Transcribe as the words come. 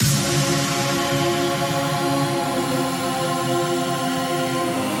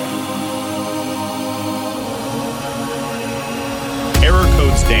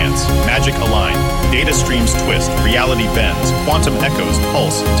dance, magic align, data streams twist, reality bends, quantum echoes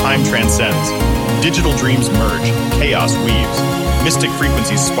pulse, time transcends. Digital dreams merge, chaos weaves, mystic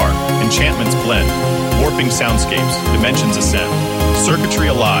frequencies spark, enchantments blend, warping soundscapes, dimensions ascend. Circuitry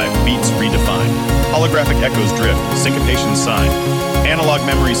alive, beats redefined, holographic echoes drift, syncopation sign. Analog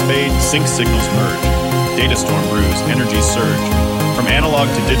memories fade, sync signals merge. Data storm brews, energies surge. From analog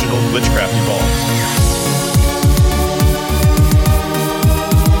to digital, Glitchcraft evolves.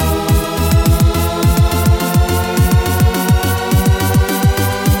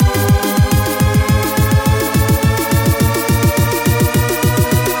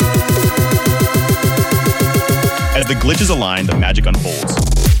 As the glitches align, the magic unfolds.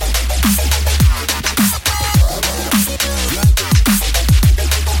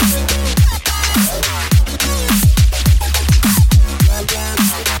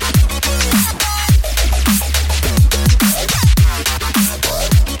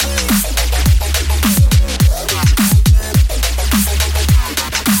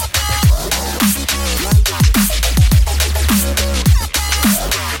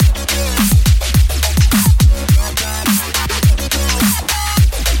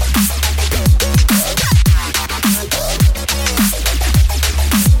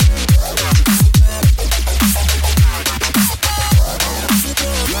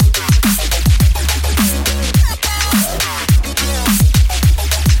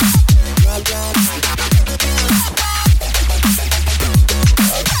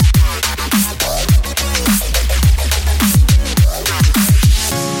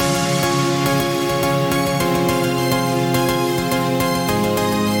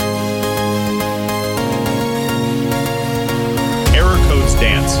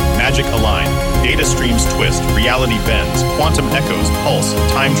 Dance, magic align, data streams twist, reality bends, quantum echoes pulse,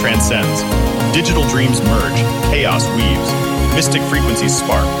 time transcends. Digital dreams merge, chaos weaves, mystic frequencies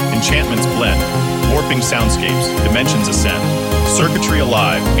spark, enchantments blend, warping soundscapes, dimensions ascend. Circuitry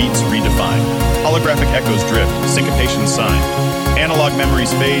alive, beats redefined, holographic echoes drift, syncopation sign. Analog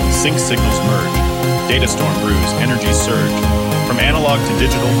memories fade, sync signals merge. Data storm brews, energies surge. From analog to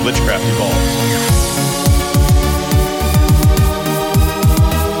digital, Glitchcraft evolves.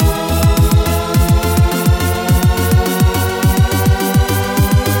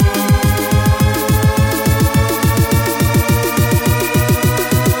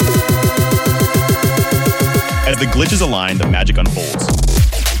 As the glitches align, the magic unfolds.